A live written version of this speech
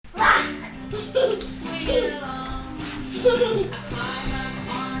Swinging along, I climb up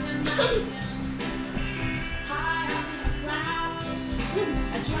on a mountain, high up in the clouds.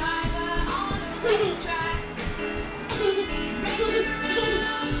 A driver on a racetrack, racing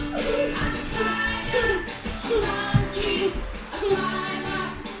around. I'm a tiger, a monkey, a climber,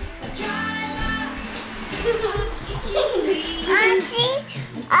 a driver.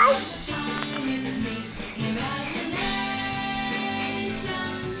 All the time it's me, imagination.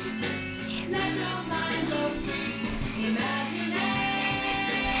 Let your mind go free, imagination.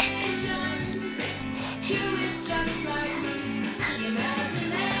 Do it just like me,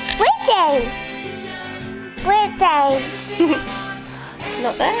 imagination. Where's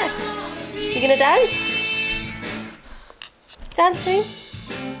Not there. You gonna dance? Dancing?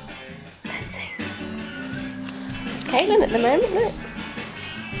 Dancing. It's Caitlin at the moment, look.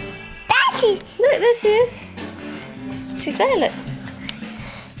 Daddy? Look, there she is. She's there, look.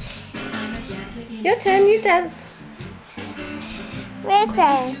 Your turn, you dance. Where's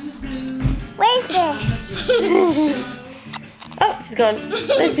Oh, she's gone.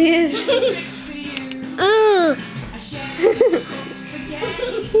 There she is. Ooh.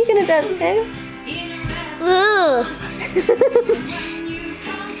 You gonna dance, James? Ooh.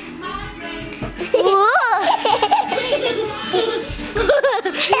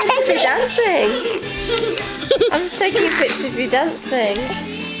 You're dancing. I'm just taking a picture of you dancing.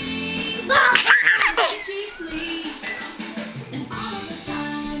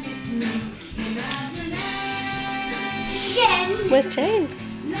 Where's James?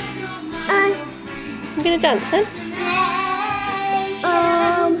 You gonna dance then?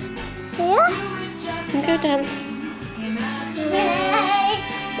 Here? You can go dance.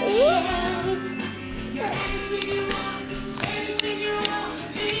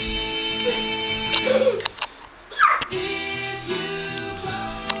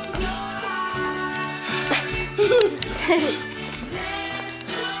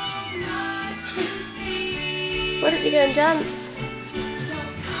 Why don't you go and dance?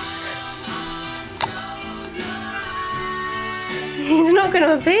 He's not going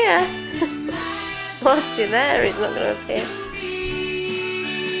to appear. Whilst you're there, he's not going to appear.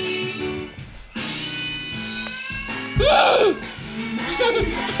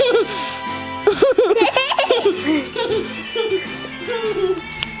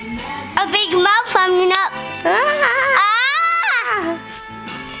 A big mouth coming up. Ah!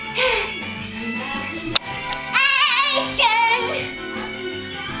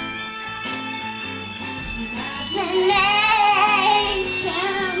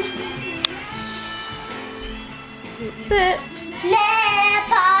 That's it.